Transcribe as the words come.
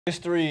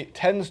History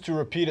tends to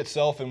repeat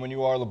itself, and when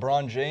you are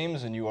LeBron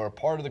James and you are a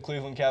part of the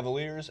Cleveland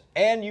Cavaliers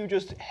and you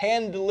just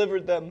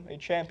hand-delivered them a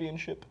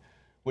championship,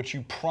 which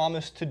you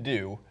promised to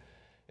do,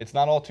 it's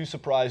not all too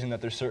surprising that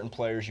there's certain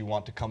players you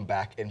want to come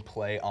back and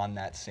play on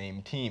that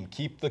same team.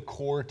 Keep the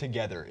core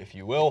together, if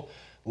you will.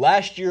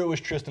 Last year it was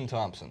Tristan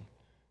Thompson.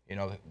 You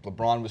know,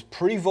 LeBron was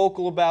pretty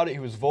vocal about it. He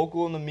was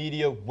vocal in the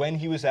media when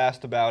he was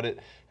asked about it,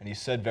 and he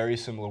said very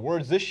similar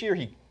words. This year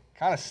he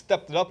kind of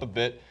stepped it up a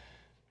bit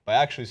by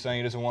actually saying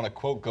he doesn't want to,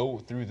 quote, go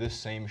through this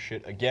same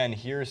shit again.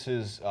 Here's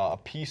his a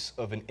piece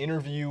of an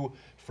interview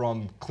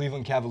from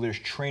Cleveland Cavaliers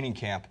training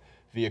camp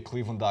via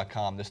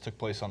Cleveland.com. This took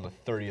place on the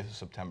 30th of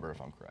September,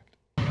 if I'm correct.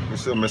 We're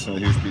still missing a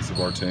huge piece of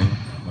our team,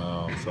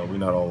 so we're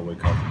not all the way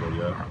comfortable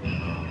yet.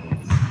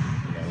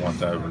 I want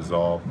that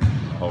resolved.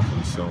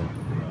 Hopefully soon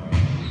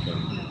we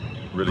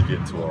can really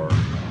get to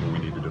what we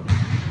need to do.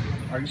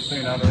 Are you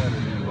staying out of that or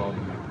are you involved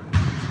in it?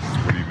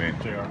 What do you mean?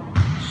 JR. What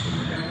do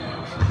you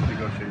mean?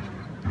 Negotiations.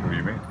 What do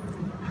you mean?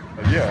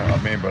 Yeah,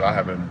 I mean, but I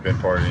haven't been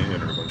part of any of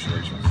the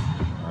negotiations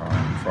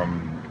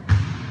from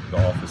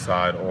the office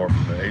side or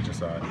from the agent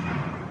side.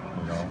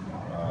 You know,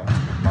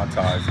 my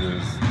ties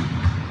is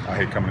I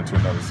hate coming into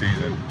another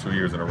season 2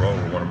 years in a row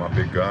with one of my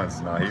big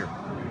guns not here.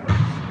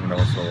 You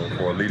know, so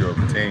for a leader of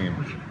the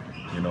team,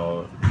 you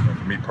know,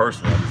 for me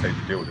personally, I just hate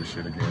to deal with this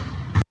shit again.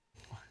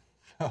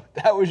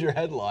 That was your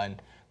headline.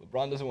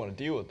 LeBron doesn't want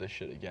to deal with this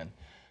shit again.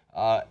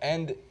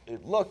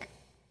 Look,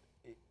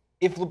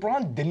 if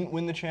LeBron didn't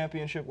win the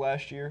championship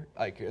last year,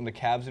 and the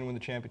Cavs didn't win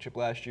the championship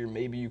last year,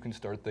 maybe you can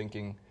start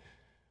thinking,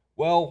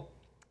 well,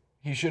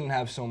 he shouldn't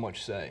have so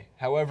much say.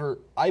 However,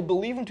 I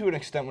believe him to an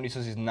extent when he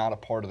says he's not a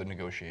part of the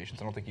negotiations.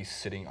 I don't think he's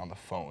sitting on the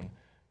phone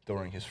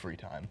during his free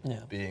time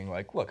being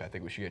like, look, I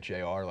think we should get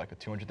JR like a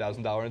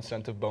 $200,000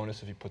 incentive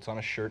bonus if he puts on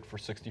a shirt for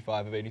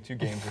 65 of 82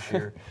 games this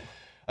year.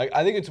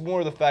 I think it's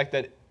more the fact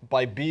that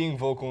by being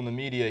vocal in the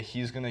media,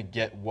 he's going to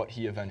get what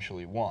he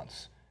eventually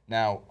wants.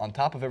 Now, on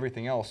top of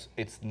everything else,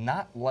 it's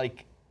not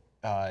like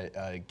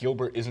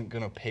Gilbert isn't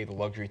going to pay the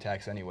luxury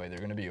tax anyway. They're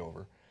going to be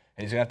over.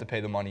 And he's going to have to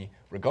pay the money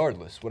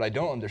regardless. What I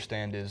don't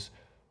understand is,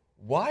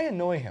 why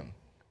annoy him?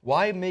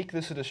 Why make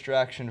this a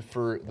distraction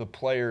for the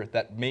player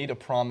that made a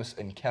promise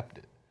and kept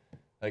it?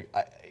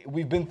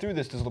 We've been through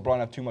this. Does LeBron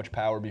have too much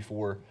power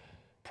before?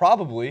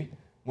 Probably.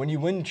 When you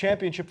win the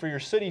championship for your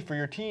city, for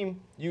your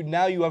team,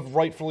 now you have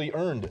rightfully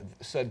earned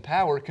said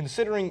power,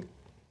 considering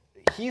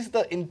he's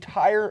the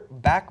entire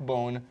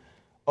backbone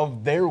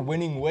of their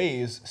winning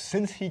ways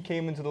since he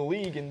came into the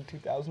league in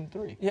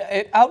 2003. Yeah,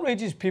 it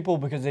outrages people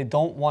because they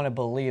don't want to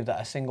believe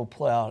that a single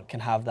player can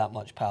have that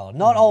much power.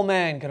 Not all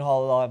men can have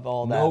all that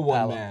power.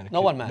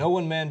 No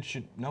one man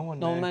should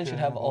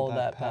have all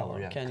that power.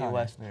 Yeah. Kanye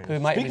West, who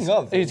might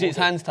his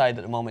hands tied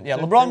at the moment. Yeah,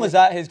 LeBron was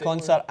at his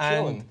concert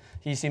and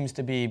he seems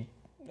to be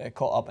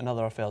caught up in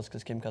other affairs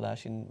because Kim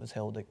Kardashian was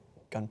held at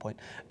gunpoint.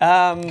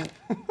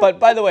 But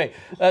by the way,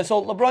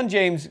 so LeBron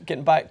James,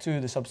 getting back to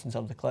the substance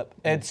of the clip,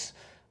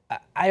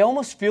 I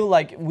almost feel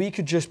like we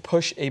could just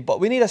push but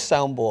we need a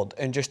soundboard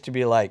and just to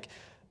be like,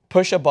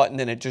 push a button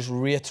and it just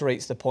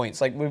reiterates the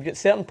points. Like, we've got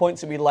certain points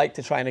that we like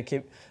to try and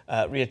keep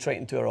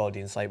reiterating to our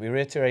audience. Like, we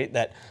reiterate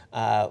that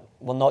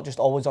we're not just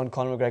always on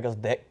Conor McGregor's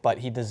dick, but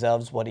he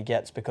deserves what he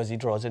gets because he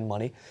draws in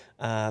money.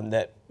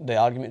 That the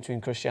argument between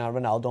Cristiano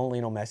Ronaldo and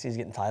Lionel Messi is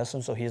getting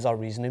tiresome, so here's our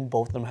reasoning.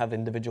 Both of them have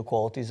individual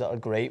qualities that are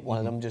great. One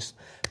of them just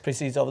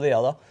precedes over the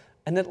other.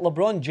 And that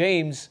LeBron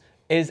James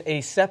is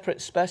a separate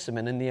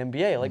specimen in the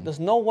NBA. Like, there's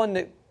no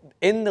one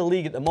in the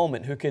league at the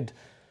moment who could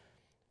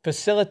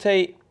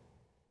facilitate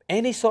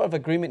any sort of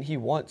agreement he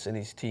wants in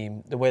his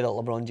team the way that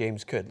LeBron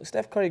James could. Like,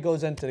 Steph Curry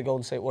goes into the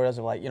Golden State Warriors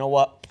and like, you know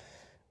what?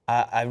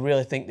 I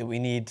really think that we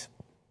need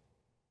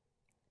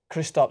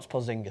Kristaps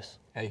Porzingis.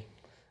 Hey,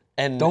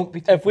 and don't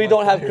be if we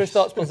don't have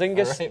Kristaps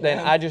Porzingis, right, then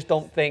I just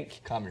don't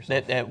think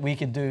that we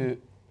could do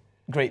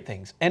great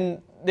things.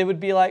 And they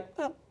would be like,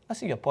 well, I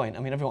see your point. I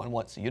mean, everyone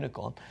wants a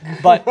unicorn,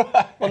 but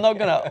we're not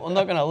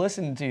gonna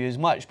listen to you as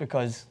much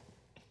because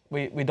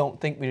we don't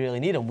think we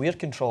really need him. We're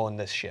controlling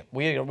this ship.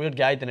 We're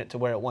guiding it to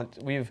where it wants.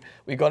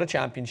 We got a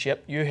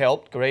championship. You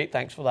helped. Great.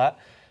 Thanks for that.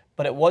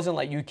 But it wasn't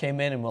like you came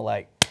in and were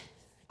like,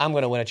 I'm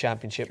going to win a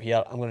championship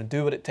here. I'm going to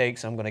do what it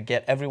takes. I'm going to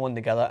get everyone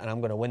together, and I'm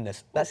going to win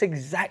this. That's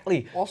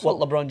exactly what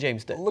LeBron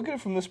James did. Look at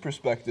it from this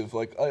perspective.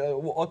 Like,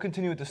 I'll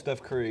continue with the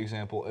Steph Curry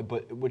example,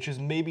 but which is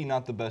maybe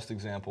not the best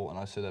example, and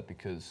I say that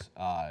because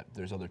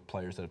there's other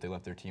players that if they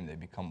left their team, they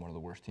become one of the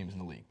worst teams in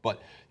the league.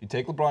 But you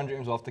take LeBron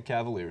James off the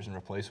Cavaliers and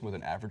replace him with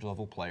an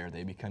average-level player,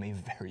 they become a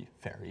very,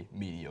 very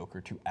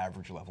mediocre to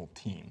average-level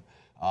team,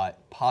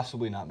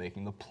 possibly not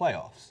making the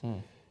playoffs.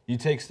 You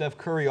take Steph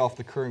Curry off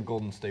the current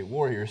Golden State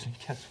Warriors, and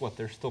guess what?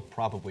 They're still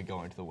probably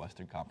going to the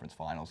Western Conference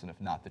Finals, and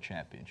if not the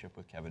championship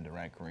with Kevin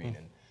Durant, Green,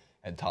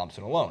 and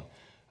Thompson alone.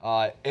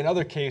 In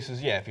other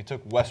cases, yeah, if you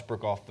took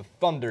Westbrook off the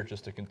Thunder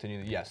just to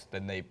continue, yes,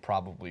 then they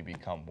probably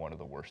become one of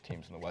the worst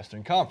teams in the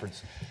Western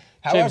Conference.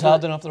 However, James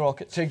Harden off the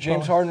Rockets. Take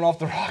James Harden off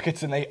the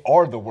Rockets, and they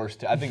are the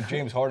worst. I think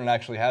James Harden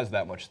actually has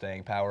that much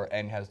staying power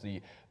and has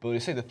the ability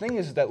to say. The thing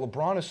is that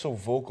LeBron is so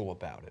vocal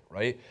about it,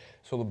 right?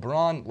 So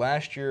LeBron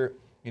last year,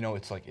 You know,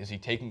 it's like, is he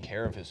taking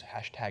care of his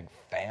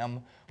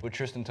 #fam with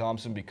Tristan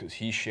Thompson because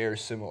he shares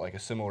a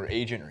similar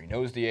agent, or he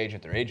knows the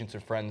agent, their agents are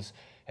friends,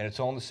 and it's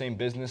all in the same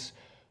business?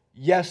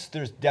 Yes,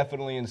 there's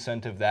definitely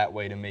incentive that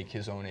way to make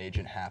his own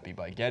agent happy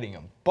by getting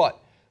him. But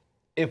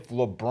if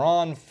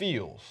LeBron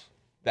feels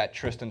that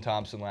Tristan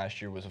Thompson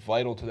last year was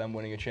vital to them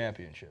winning a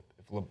championship,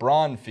 if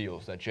LeBron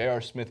feels that J.R.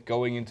 Smith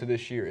going into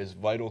this year is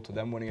vital to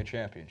them winning a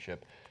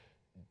championship,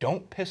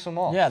 don't piss him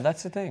off. Yeah,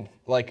 that's the thing.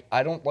 Like,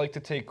 I don't like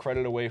to take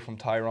credit away from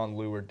Tyronn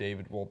Lue or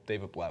David. Well,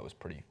 David Blatt was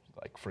pretty,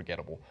 like,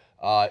 forgettable.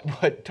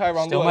 But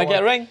Tyronn Lue still might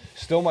get a ring.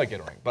 Still might get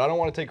a ring. But I don't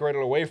want to take credit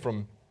away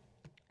from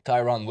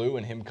Tyronn Lue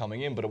and him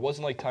coming in. But it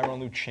wasn't like Tyronn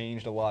Lue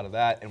changed a lot of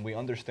that. And we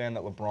understand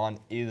that LeBron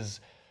is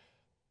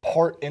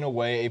part, in a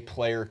way, a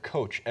player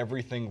coach.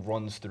 Everything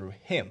runs through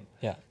him.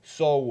 Yeah.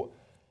 So,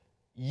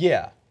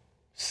 yeah,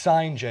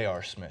 sign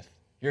J.R. Smith.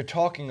 You're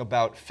talking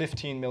about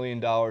 $15 million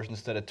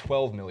instead of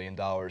 $12 million.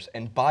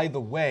 And by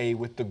the way,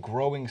 with the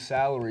growing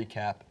salary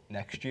cap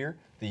next year,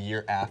 the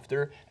year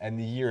after, and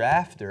the year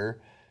after,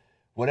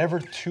 whatever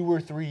 2 or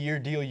 3 year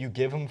deal you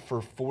give him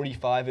for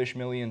 $45-ish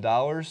million,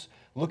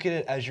 look at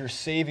it as you're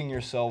saving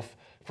yourself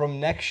from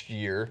next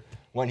year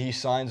when he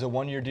signs a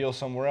 1-year deal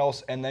somewhere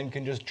else and then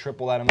can just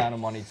triple that amount of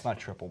money. It's not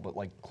triple, but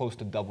like close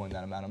to doubling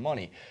that amount of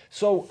money.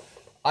 So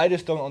I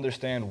just don't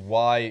understand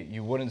why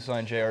you wouldn't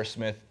sign J.R.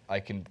 Smith. I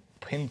can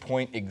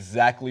pinpoint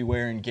exactly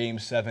where in Game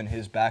 7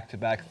 his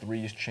back-to-back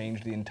threes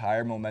changed the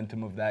entire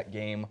momentum of that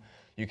game.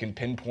 You can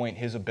pinpoint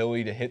his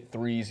ability to hit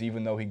threes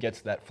even though he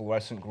gets that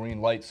fluorescent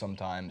green light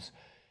sometimes.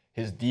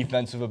 His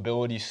defensive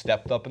ability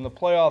stepped up in the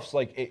playoffs.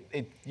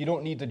 Like, you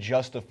don't need to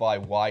justify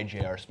why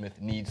J.R. Smith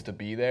needs to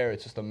be there.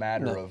 It's just a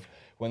matter of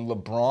when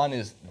LeBron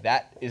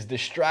is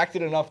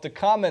distracted enough to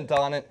comment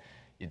on it,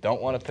 you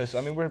don't want to piss.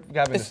 I mean, we're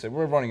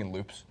running in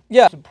loops.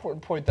 Yeah. It's an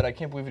important point that I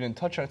can't believe we didn't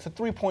touch on. It's a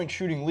three-point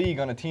shooting league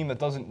on a team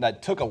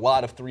that took a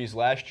lot of threes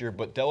last year,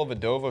 but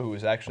Dellavedova, who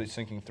was actually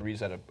sinking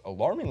threes at an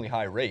alarmingly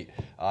high rate,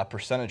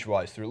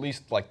 percentage-wise, through at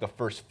least like the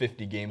first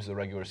 50 games of the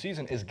regular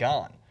season, is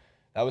gone.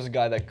 That was a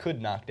guy that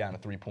could knock down a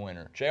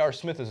three-pointer. J.R.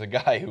 Smith is a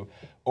guy who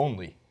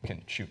only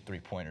can shoot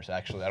three-pointers,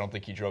 actually. I don't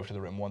think he drove to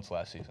the rim once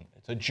last season.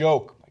 It's a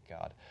joke, my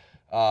God.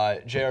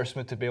 J.R.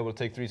 Smith to be able to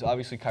take threes.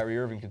 Obviously, Kyrie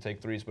Irving can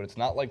take threes, but it's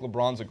not like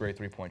LeBron's a great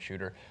three-point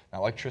shooter.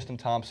 Not like Tristan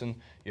Thompson.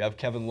 You have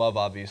Kevin Love,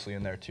 obviously,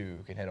 in there, too,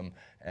 who can hit them.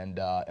 And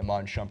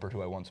Iman Shumpert,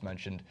 who I once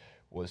mentioned,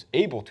 was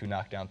able to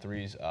knock down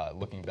threes.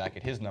 Looking back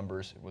at his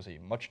numbers, was a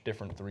much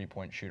different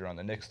three-point shooter on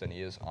the Knicks than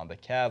he is on the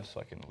Cavs, so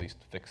I can at least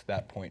fix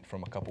that point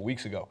from a couple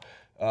weeks ago.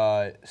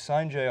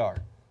 Sign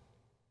JR.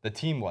 The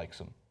team likes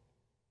him.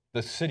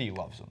 The city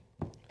loves him.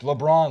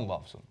 LeBron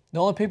loves him. The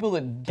only people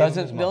that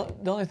doesn't,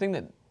 the only thing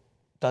that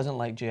doesn't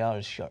like JR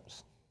is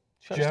shirts.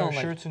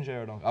 Shirts and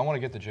JR don't. I want to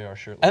get the JR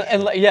shirt.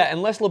 Yeah,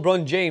 unless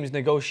LeBron James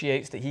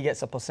negotiates that he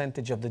gets a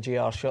percentage of the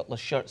JR shirtless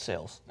shirt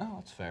sales. Oh,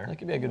 that's fair. That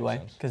could be a good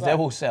way, because they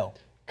will sell.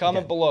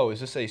 Comment below. Is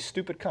this a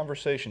stupid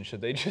conversation?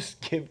 Should they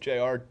just give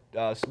J.R.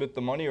 Smith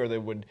the money, or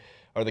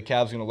are the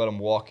Cavs going to let him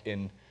walk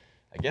in,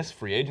 I guess,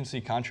 free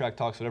agency, contract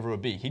talks, whatever it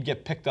would be? He'd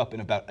get picked up in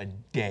about a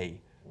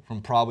day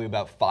from probably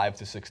about 5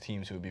 to 6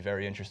 teams who would be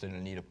very interested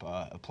and need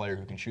a player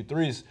who can shoot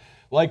threes.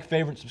 Like,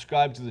 favorite,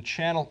 subscribe to the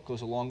channel.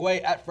 Goes a long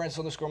way. At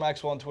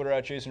Francis_Maxwell on Twitter,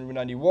 at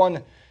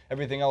JasonRubin91.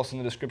 Everything else in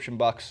the description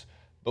box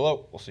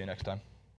below. We'll see you next time.